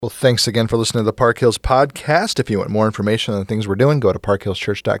Well, thanks again for listening to the Park Hills Podcast. If you want more information on the things we're doing, go to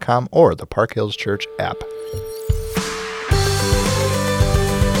parkhillschurch.com or the Park Hills Church app.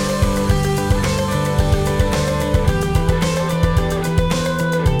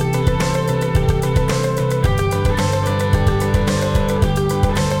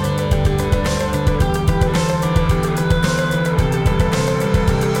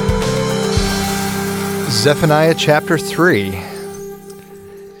 Zephaniah chapter 3.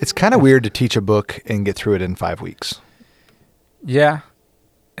 It's kind of weird to teach a book and get through it in 5 weeks. Yeah,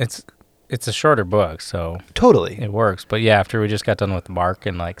 it's a shorter book, so Totally. it works. But yeah, after we just got done with Mark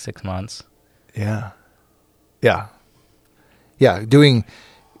in like 6 months. Yeah. Doing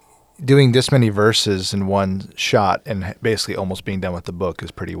this many verses in one shot and basically almost being done with the book is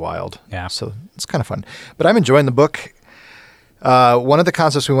pretty wild. Yeah. So it's kind of fun. But I'm enjoying the book. One of the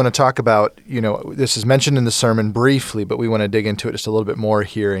concepts we want to talk about, this is mentioned in the sermon briefly, but we want to dig into it just a little bit more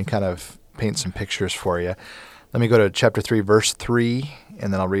here and kind of paint some pictures for you. Let me go to chapter 3, verse 3,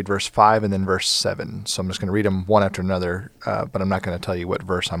 and then I'll read verse 5 and then verse 7. So I'm just going to read them one after another, but I'm not going to tell you what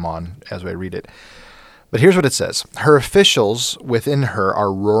verse I'm on as I read it. But here's what it says. Her officials within her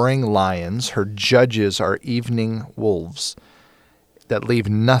are roaring lions. Her judges are evening wolves that leave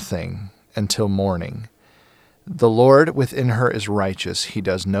nothing until morning. The Lord within her is righteous. He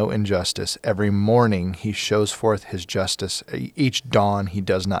does no injustice. Every morning he shows forth his justice. Each dawn he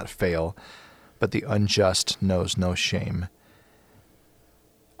does not fail, but the unjust knows no shame.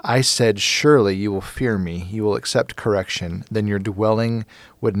 I said, surely you will fear me. You will accept correction. Then your dwelling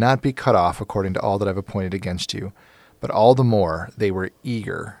would not be cut off according to all that I've appointed against you. But all the more they were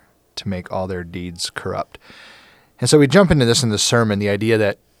eager to make all their deeds corrupt. And so we jump into this in the sermon, the idea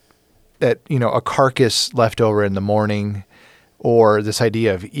that a carcass left over in the morning, or this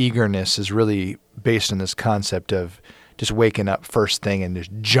idea of eagerness is really based on this concept of just waking up first thing and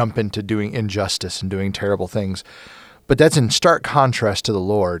just jump into doing injustice and doing terrible things. But that's in stark contrast to the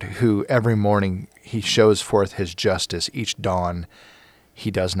Lord, who every morning he shows forth his justice. Each dawn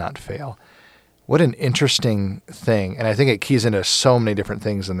he does not fail. What an interesting thing. And I think it keys into so many different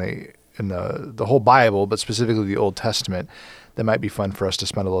things in the whole Bible, but specifically the Old Testament, that might be fun for us to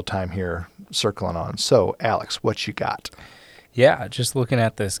spend a little time here circling on. So, Alex, what you got? Yeah, just looking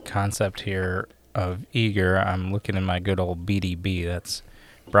at this concept here of eager, I'm looking in my good old BDB. That's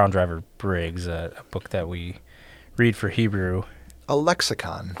Brown Driver Briggs, a book that we read for Hebrew. A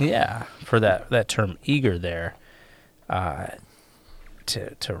lexicon. Yeah, for that term eager there.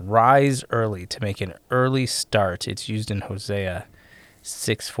 To rise early, to make an early start. It's used in Hosea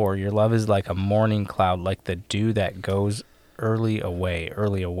 6:4. Your love is like a morning cloud, like the dew that goes early away.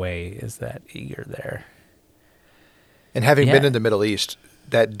 Early away is that eager there. And having been in the Middle East,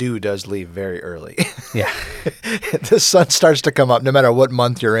 that dew does leave very early. Yeah. The sun starts to come up no matter what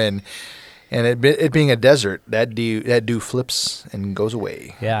month you're in. And it being a desert, that dew flips and goes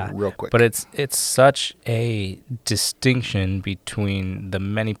away real quick. But it's such a distinction between the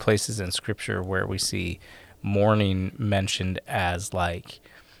many places in Scripture where we see morning mentioned as like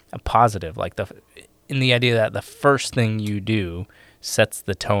a positive, like in the idea that the first thing you do sets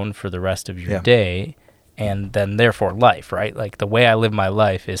the tone for the rest of your day, and then therefore life, right? Like the way I live my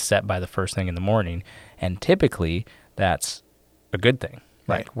life is set by the first thing in the morning, and typically that's a good thing.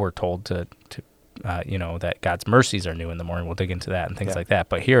 Like we're told to that God's mercies are new in the morning. We'll dig into that and things like that.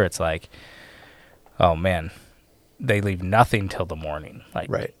 But here it's like, oh man, they leave nothing till the morning.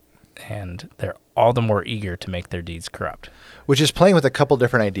 And they're all the more eager to make their deeds corrupt. Which is playing with a couple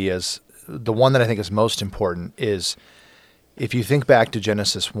different ideas. The one that I think is most important is, if you think back to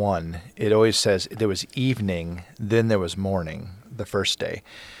Genesis 1, it always says there was evening, then there was morning, the first day.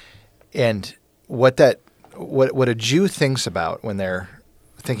 And what a Jew thinks about when they're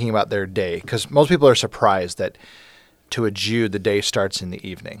thinking about their day, because most people are surprised that to a Jew the day starts in the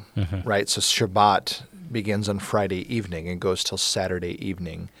evening, right? So Shabbat begins on Friday evening and goes till Saturday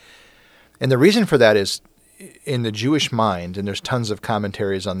evening. And the reason for that is, in the Jewish mind, and there's tons of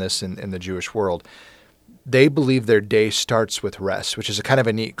commentaries on this in the Jewish world, they believe their day starts with rest, which is a kind of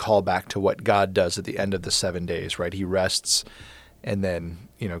a neat callback to what God does at the end of the 7 days, right? He rests and then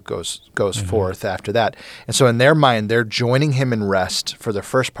goes forth after that. And so in their mind, they're joining him in rest for the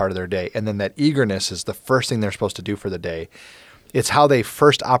first part of their day, and then that eagerness is the first thing they're supposed to do for the day. It's how they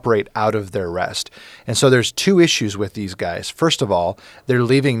first operate out of their rest. And so there's two issues with these guys. First of all, they're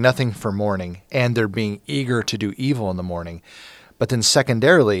leaving nothing for morning, and they're being eager to do evil in the morning. But then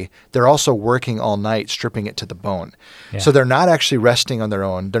secondarily, they're also working all night, stripping it to the bone. Yeah. So they're not actually resting on their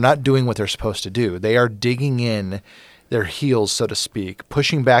own. They're not doing what they're supposed to do. They are digging in their heels, so to speak,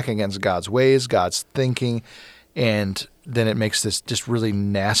 pushing back against God's ways, God's thinking, and then it makes this just really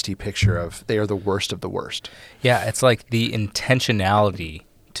nasty picture of they are the worst of the worst. Yeah, it's like the intentionality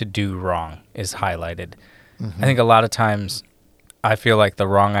to do wrong is highlighted. I think a lot of times I feel like the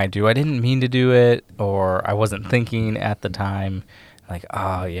wrong I do, I didn't mean to do it, or I wasn't thinking at the time. Like,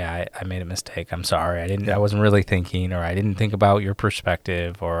 oh yeah, I made a mistake. I'm sorry. I wasn't really thinking, or I didn't think about your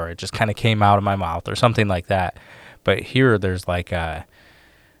perspective, or it just kind of came out of my mouth, or something like that. But here, there's like a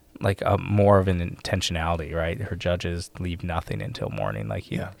more of an intentionality, right? Her judges leave nothing until morning. Like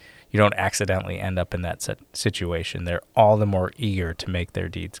you don't accidentally end up in that situation. They're all the more eager to make their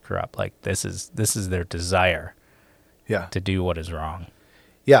deeds corrupt. Like this is their desire, to do what is wrong.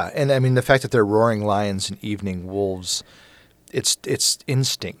 Yeah, and I mean the fact that they're roaring lions and evening wolves. It's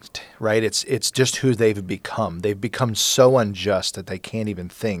instinct, right? It's just who they've become. They've become so unjust that they can't even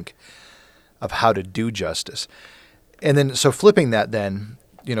think of how to do justice. And then, so flipping that then,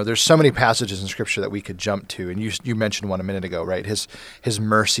 there's so many passages in Scripture that we could jump to, and you mentioned one a minute ago, right? His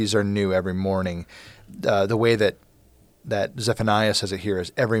mercies are new every morning. The way that Zephaniah says it here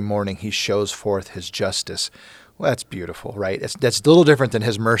is every morning he shows forth his justice. Well, that's beautiful, right? That's a little different than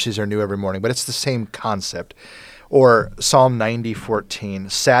his mercies are new every morning, but it's the same concept. Or Psalm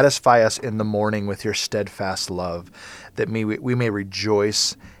 90:14, satisfy us in the morning with your steadfast love, that we may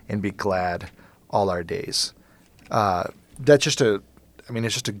rejoice and be glad all our days. That's just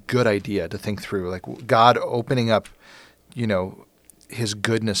it's just a good idea to think through, like God opening up, his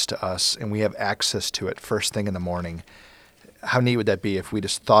goodness to us, and we have access to it first thing in the morning. How neat would that be if we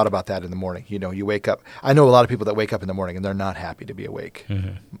just thought about that in the morning? You wake up. I know a lot of people that wake up in the morning and they're not happy to be awake.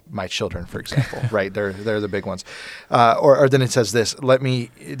 Mm-hmm. My children, for example, right? They're the big ones. Or then it says this.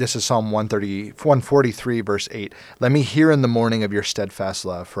 This is Psalm 143, verse 8. Let me hear in the morning of your steadfast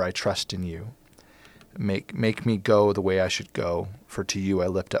love, for I trust in you. Make me go the way I should go, for to you I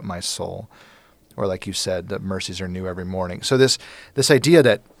lift up my soul. Or like you said, the mercies are new every morning. So this idea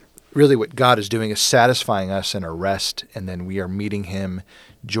that really what God is doing is satisfying us in a rest, and then we are meeting him,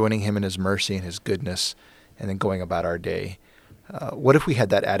 joining him in his mercy and his goodness, and then going about our day. What if we had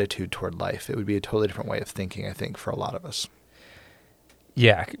that attitude toward life? It would be a totally different way of thinking, I think, for a lot of us.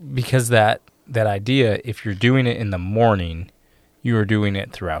 Yeah, because that idea, if you're doing it in the morning, you are doing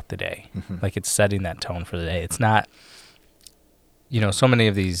it throughout the day. Mm-hmm. Like it's setting that tone for the day. It's not, so many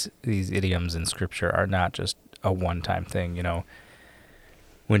of these idioms in Scripture are not just a one-time thing,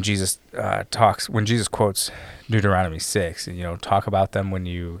 When Jesus quotes Deuteronomy 6, talk about them when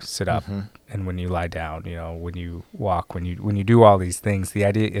you sit up and when you lie down, when you walk, when you do all these things. The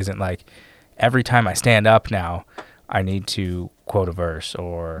idea isn't like every time I stand up now, I need to quote a verse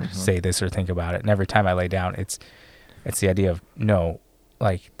or say this or think about it. And every time I lay down, it's the idea of no,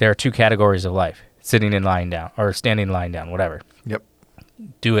 like there are two categories of life: sitting and lying down, or standing and lying down, whatever. Yep.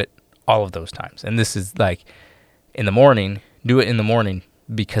 Do it all of those times. And this is like in the morning. Do it in the morning,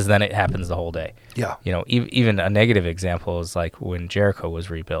 because then it happens the whole day. Yeah. Even a negative example is like when Jericho was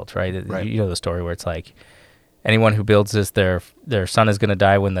rebuilt, right? Right. You know the story where it's like anyone who builds this, their son is going to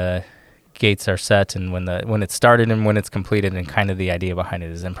die when the gates are set and when it's started and when it's completed, and kind of the idea behind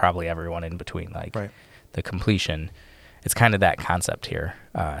it is, and probably everyone in between, like the completion. It's kind of that concept here.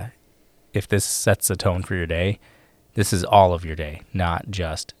 If this sets the tone for your day, this is all of your day, not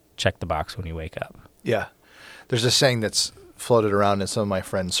just check the box when you wake up. Yeah. There's a saying that's floated around in some of my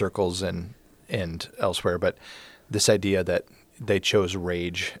friend circles and elsewhere, but this idea that they chose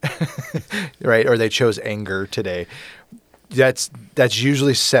rage, right? Or they chose anger today. That's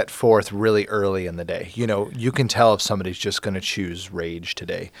usually set forth really early in the day. You can tell if somebody's just going to choose rage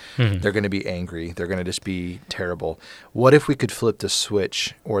today. Mm-hmm. They're going to be angry. They're going to just be terrible. What if we could flip the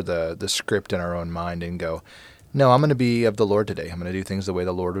switch or the script in our own mind and go, no, I'm going to be of the Lord today. I'm going to do things the way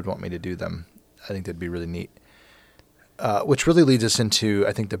the Lord would want me to do them. I think that'd be really neat. Which really leads us into,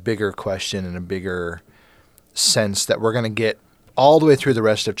 I think, the bigger question and a bigger sense that we're going to get all the way through the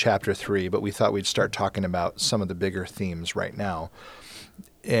rest of chapter 3, but we thought we'd start talking about some of the bigger themes right now.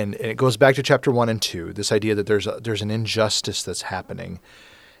 And it goes back to chapter 1 and 2, this idea that there's an injustice that's happening.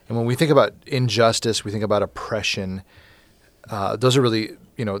 And when we think about injustice, we think about oppression. Those are really,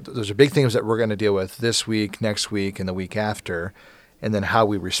 those are big themes that we're going to deal with this week, next week, and the week after. And then how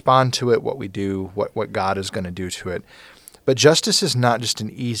we respond to it, what we do, what God is going to do to it. But justice is not just an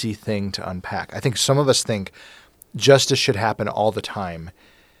easy thing to unpack. I think some of us think justice should happen all the time.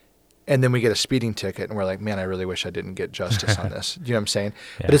 And then we get a speeding ticket and we're like, man, I really wish I didn't get justice on this. You know what I'm saying?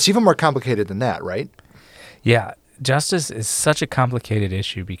 Yeah. But it's even more complicated than that, right? Yeah. Justice is such a complicated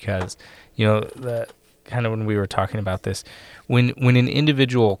issue because, the kind of when we were talking about this, when an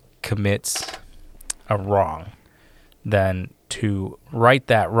individual commits a wrong, then to right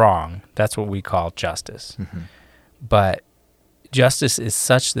that wrong, that's what we call justice. Mm-hmm. But justice is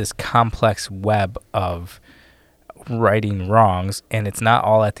such this complex web of righting wrongs, and it's not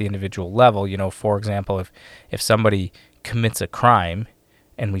all at the individual level. For example, if somebody commits a crime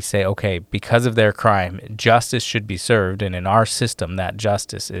and we say, okay, because of their crime, justice should be served, and in our system that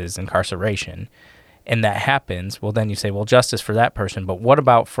justice is incarceration, and that happens, well, then you say, well, justice for that person, but what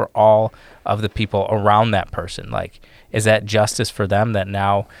about for all of the people around that person? Like, is that justice for them that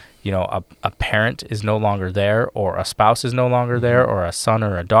now, a parent is no longer there, or a spouse is no longer there, or a son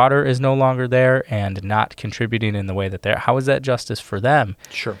or a daughter is no longer there and not contributing in the way that they're, how is that justice for them?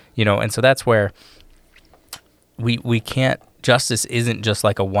 Sure. And so that's where we can't, justice isn't just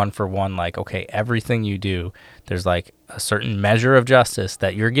like a one-for-one, like, okay, everything you do, there's like a certain measure of justice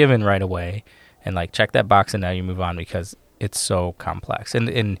that you're given right away, and like check that box and now you move on, because it's so complex.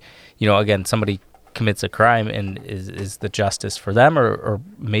 And again, somebody commits a crime, and is the justice for them, or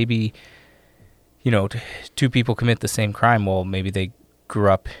maybe, two people commit the same crime. Well, maybe they grew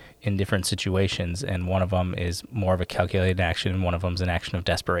up in different situations, and one of them is more of a calculated action, and one of them's an action of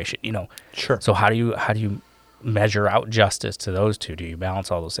desperation. Sure. So how do you measure out justice to those two? Do you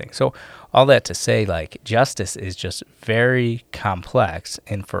balance all those things? So all that to say, like, justice is just very complex,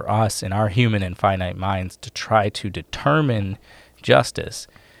 and for us in our human and finite minds to try to determine justice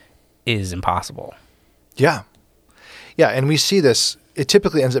is impossible. Yeah. And we see this, it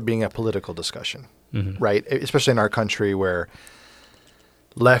typically ends up being a political discussion, right? Especially in our country, where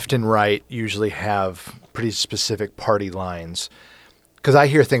left and right usually have pretty specific party lines. Because I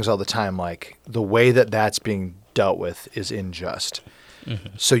hear things all the time like, the way that that's being dealt with is unjust.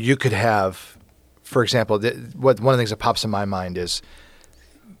 So you could have, for example, one of the things that pops in my mind is,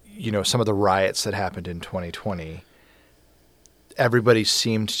 some of the riots that happened in 2020. Everybody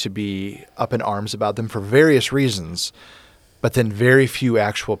seemed to be up in arms about them for various reasons, but then very few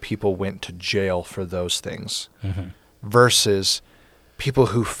actual people went to jail for those things, versus people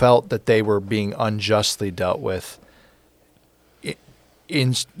who felt that they were being unjustly dealt with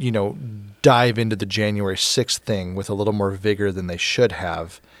dive into the January 6th thing with a little more vigor than they should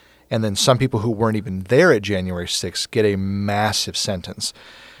have. And then some people who weren't even there at January 6th get a massive sentence.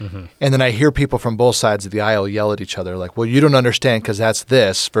 And then I hear people from both sides of the aisle yell at each other like, well, you don't understand because that's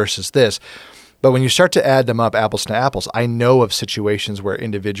this versus this. But when you start to add them up, apples to apples, I know of situations where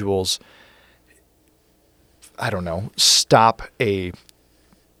individuals, stop a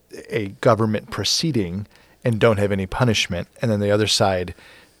government proceeding and don't have any punishment, and then the other side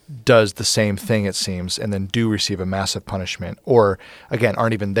does the same thing, it seems, and then do receive a massive punishment, or again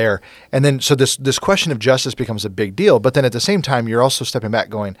aren't even there. And then so this question of justice becomes a big deal, but then at the same time you're also stepping back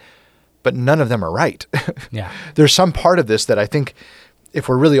going, but none of them are right. Yeah. There's some part of this that I think, if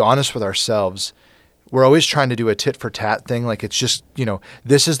we're really honest with ourselves, we're always trying to do a tit for tat thing, like it's just,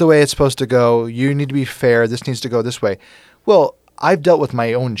 this is the way it's supposed to go, you need to be fair, this needs to go this way. Well, I've dealt with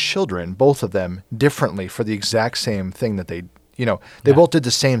my own children, both of them, differently for the exact same thing that they both did the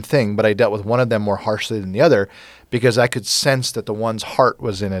same thing, but I dealt with one of them more harshly than the other because I could sense that the one's heart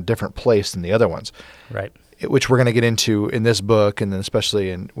was in a different place than the other one's. Right. Which we're going to get into in this book, and then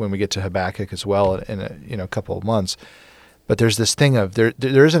especially when we get to Habakkuk as well in a couple of months. But there's this thing of there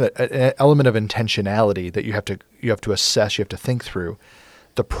is an element of intentionality that you have to assess, you have to think through.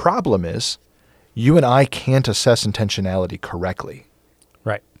 The problem is, you and I can't assess intentionality correctly.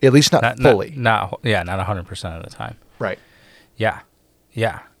 Right. At least not fully. Not 100% of the time. Right.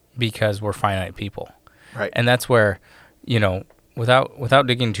 Yeah. Because we're finite people. Right. And that's where, without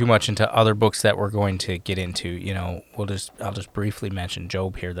digging too much into other books that we're going to get into, I'll just briefly mention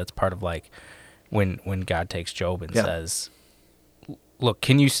Job here. That's part of like when God takes Job and says, look,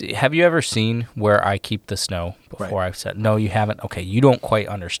 have you ever seen where I keep the snow before I've said, no, you haven't? Okay, you don't quite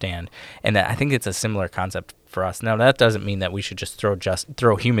understand. And I think it's a similar concept for us. Now, that doesn't mean that we should just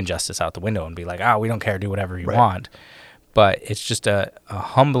throw human justice out the window and be like, we don't care, do whatever you want. But it's just a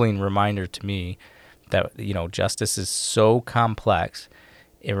humbling reminder to me that, justice is so complex.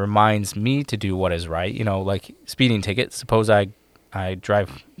 It reminds me to do what is right. Like speeding ticket. Suppose I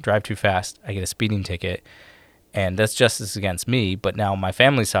drive too fast, I get a speeding ticket. And that's justice against me, but now my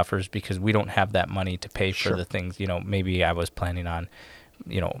family suffers because we don't have that money to pay for the things. Maybe I was planning on,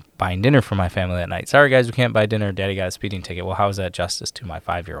 buying dinner for my family that night. Sorry, guys, we can't buy dinner. Daddy got a speeding ticket. Well, how is that justice to my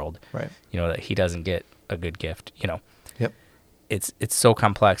 5-year-old? Right. That he doesn't get a good gift. Yep. It's so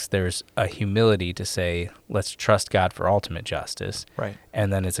complex. There's a humility to say, let's trust God for ultimate justice. Right.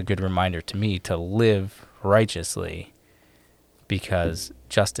 And then it's a good reminder to me to live righteously because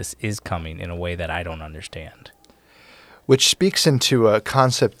justice is coming in a way that I don't understand. Which speaks into a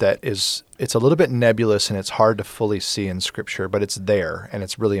concept that it's a little bit nebulous and it's hard to fully see in Scripture, but it's there and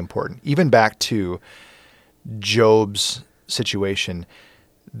it's really important. Even back to Job's situation,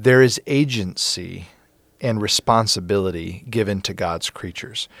 there is agency and responsibility given to God's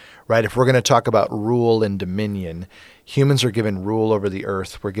creatures, right? If we're going to talk about rule and dominion, humans are given rule over the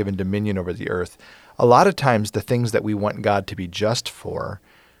earth. We're given dominion over the earth. A lot of times the things that we want God to be just for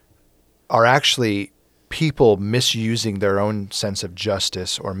are actually people misusing their own sense of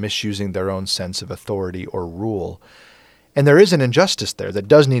justice or misusing their own sense of authority or rule. And there is an injustice there that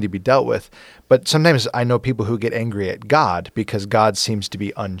does need to be dealt with. But sometimes I know people who get angry at God because God seems to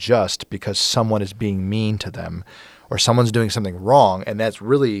be unjust because someone is being mean to them or someone's doing something wrong. And that's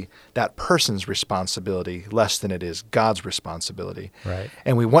really that person's responsibility less than it is God's responsibility. Right.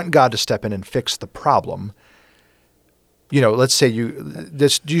 And we want God to step in and fix the problem. Let's say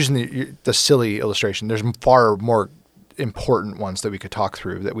using the silly illustration, there's far more important ones that we could talk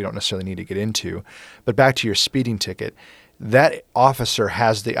through that we don't necessarily need to get into. But back to your speeding ticket, that officer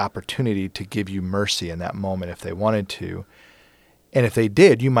has the opportunity to give you mercy in that moment if they wanted to. And if they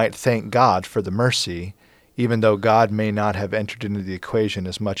did, you might thank God for the mercy, even though God may not have entered into the equation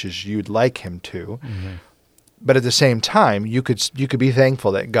as much as you'd like him to. Mm-hmm. But at the same time, you could be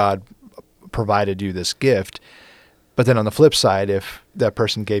thankful that God provided you this gift. But then on the flip side, if that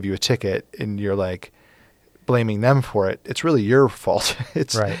person gave you a ticket and you're like blaming them for it, it's really your fault.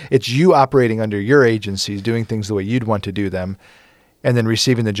 It's you operating under your agencies, doing things the way you'd want to do them, and then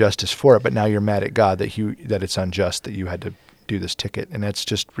receiving the justice for it. But now you're mad at God that it's unjust that you had to do this ticket, and that's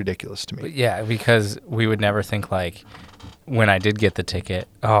just ridiculous to me. Yeah, because we would never think like, when I did get the ticket,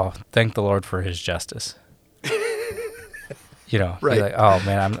 oh, thank the Lord for his justice. Right. Be like, oh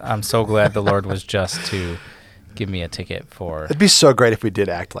man, I'm so glad the Lord was just to give me a ticket for. It'd be so great if we did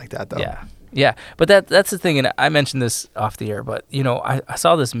act like that, though. Yeah, but that's the thing, and I mentioned this off the air, but I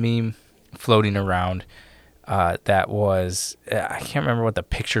saw this meme floating around that was, I can't remember what the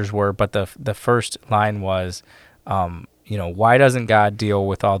pictures were, but the first line was, why doesn't God deal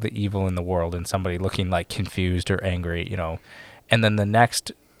with all the evil in the world? And somebody looking like confused or angry, and then the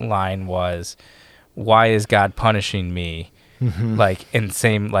next line was, why is God punishing me? Mm-hmm. Like, and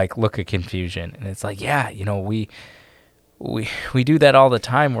same like look of confusion, and it's like, we do that all the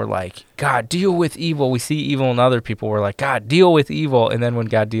time. We're like, God, deal with evil. We see evil in other people. We're like, God, deal with evil. And then when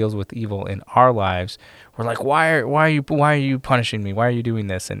God deals with evil in our lives, we're like, why are you punishing me? Why are you doing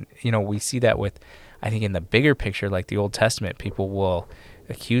this? And we see that with, I think, in the bigger picture, like the Old Testament, people will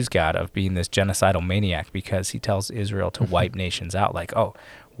accuse God of being this genocidal maniac because he tells Israel to wipe nations out. Like, oh,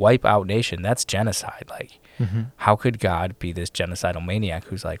 wipe out nation, that's genocide. Like, how could God be this genocidal maniac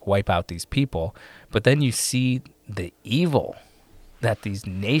who's like, wipe out these people? But then you see the evil that these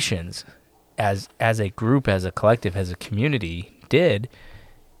nations, as a group, as a collective, as a community, did,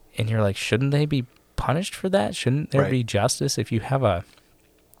 and you're like, shouldn't they be punished for that? Shouldn't there be justice? If you have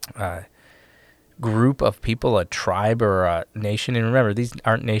a group of people, a tribe or a nation, and remember, these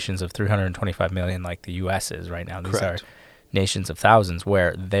aren't nations of 325 million like the U.S. is right now. These Correct. are nations of thousands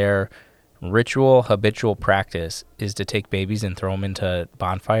where their ritual, habitual practice is to take babies and throw them into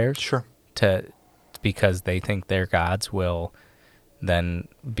bonfires. Sure. Because they think their gods will then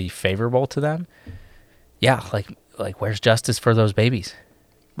be favorable to them. Yeah, like where's justice for those babies?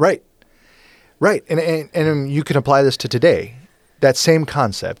 Right. And you can apply this to today. That same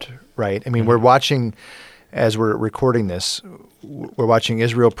concept, right? I mean, we're watching, as we're recording this, we're watching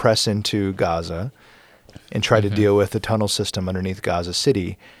Israel press into Gaza and try to deal with the tunnel system underneath Gaza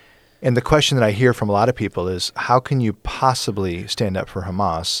City. And the question that I hear from a lot of people is, how can you possibly stand up for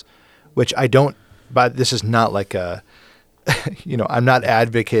Hamas, which I don't, but this is not like a, I'm not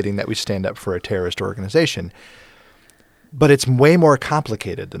advocating that we stand up for a terrorist organization, but it's way more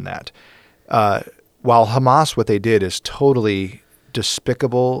complicated than that. While Hamas, what they did is totally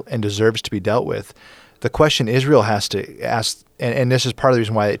despicable and deserves to be dealt with, the question Israel has to ask, and this is part of the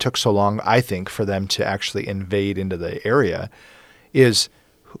reason why it took so long, I think, for them to actually invade into the area, is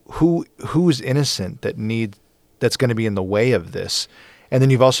who's innocent that's going to be in the way of this. And then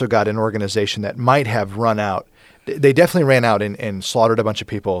you've also got an organization that might have run out. They definitely ran out and slaughtered a bunch of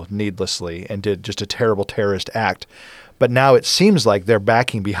people needlessly and did just a terrible terrorist act. But now it seems like they're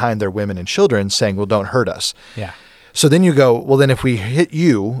backing behind their women and children, saying, well, don't hurt us. Yeah. So then you go, well, then if we hit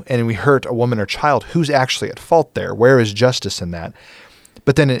you and we hurt a woman or child, who's actually at fault there? Where is justice in that?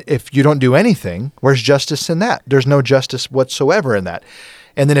 But then if you don't do anything, where's justice in that? There's no justice whatsoever in that.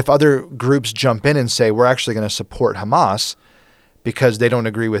 And then if other groups jump in and say, we're actually going to support Hamas because they don't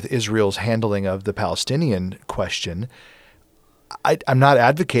agree with Israel's handling of the Palestinian question, I'm not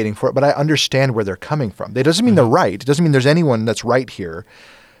advocating for it, but I understand where they're coming from. It doesn't mean they're right. It doesn't mean there's anyone that's right here.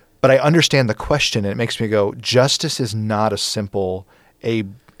 But I understand the question, and it makes me go, justice is not a simple A,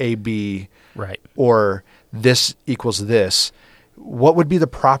 B, right, or this equals this, what would be the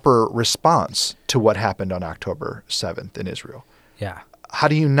proper response to what happened on October 7th in Israel? Yeah. How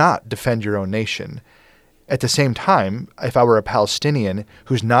do you not defend your own nation? At the same time, if I were a Palestinian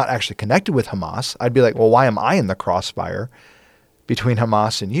who's not actually connected with Hamas, I'd be like, well, why am I in the crossfire between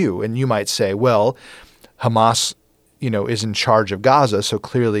Hamas and you? And you might say, well, Hamas, is in charge of Gaza, so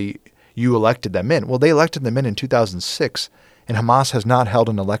clearly you elected them in. Well, they elected them in 2006, and Hamas has not held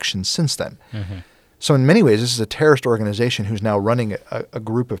an election since then. Mm-hmm. So in many ways, this is a terrorist organization who's now running a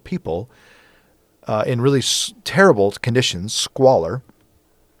group of people in really terrible conditions, squalor.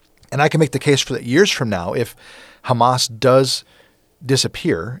 And I can make the case for that years from now, if Hamas does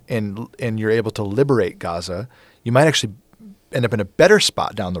disappear and you're able to liberate Gaza, you might actually end up in a better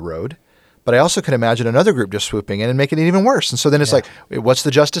spot down the road. But I also can imagine another group just swooping in and making it even worse. And so then it's like, what's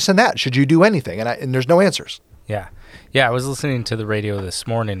the justice in that? Should you do anything? And there's no answers. Yeah. Yeah, I was listening to the radio this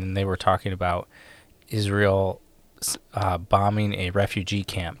morning, and they were talking about Israel bombing a refugee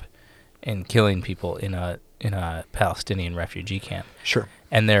camp and killing people in a Palestinian refugee camp. Sure.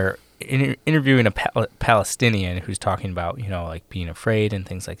 And they're interviewing a Palestinian who's talking about, like being afraid and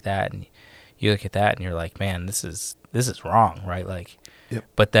things like that. And you look at that and you're like, man, this is wrong, right? Like, yep.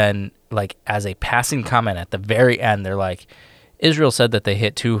 But then, like, as a passing comment at the very end, they're like, Israel said that they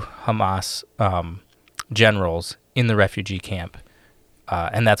hit 2 Hamas generals in the refugee camp,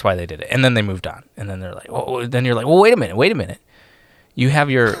 and that's why they did it. And then they moved on. And then they're like, then you're like, well, wait a minute. You have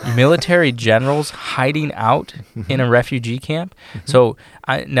your military generals hiding out in a refugee camp. So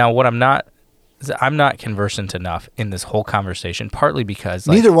I'm not conversant enough in this whole conversation, partly because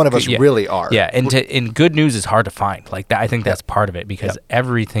neither one of us really are. Yeah, and good news is hard to find. Like that, I think that's part of it, because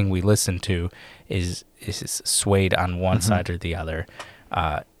everything we listen to is swayed on one side or the other.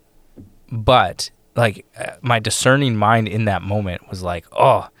 But like my discerning mind in that moment was like,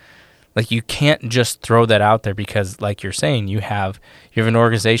 oh. Like, you can't just throw that out there, because, like you're saying, you have an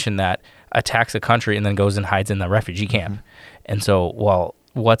organization that attacks a country and then goes and hides in the refugee camp. Mm-hmm. And so, well,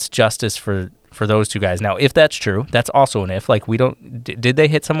 what's justice for those 2 guys? Now, if that's true, that's also an if. Like, we don't... Did they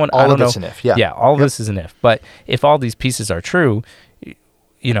hit someone? All I don't know. This an if, yeah. Yeah, all of this is an if. But if all these pieces are true, it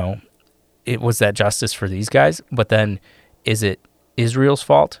was that justice for these guys. But then, is it Israel's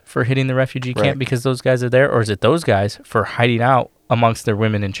fault for hitting the refugee camp because those guys are there? Or is it those guys for hiding out amongst their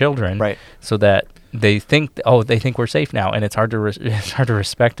women and children, right? So that they think we're safe now, and it's hard to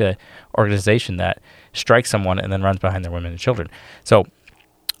respect a organization that strikes someone and then runs behind their women and children. So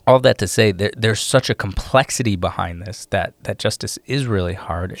all of that to say, there's such a complexity behind this that justice is really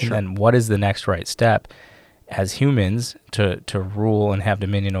hard. Sure. And then what is the next right step as humans to rule and have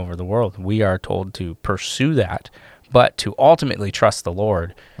dominion over the world? We are told to pursue that, but to ultimately trust the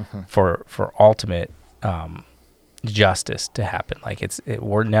Lord for ultimate justice to happen. Like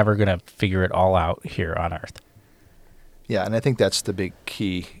we're never going to figure it all out here on earth. Yeah, and I think that's the big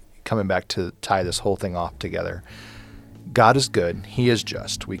key, coming back to tie this whole thing off together. God is good. He is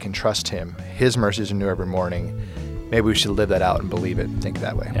just. We can trust him. His mercies are new every morning. Maybe we should live that out and believe it and think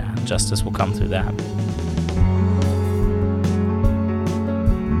that way. Yeah, justice will come through that.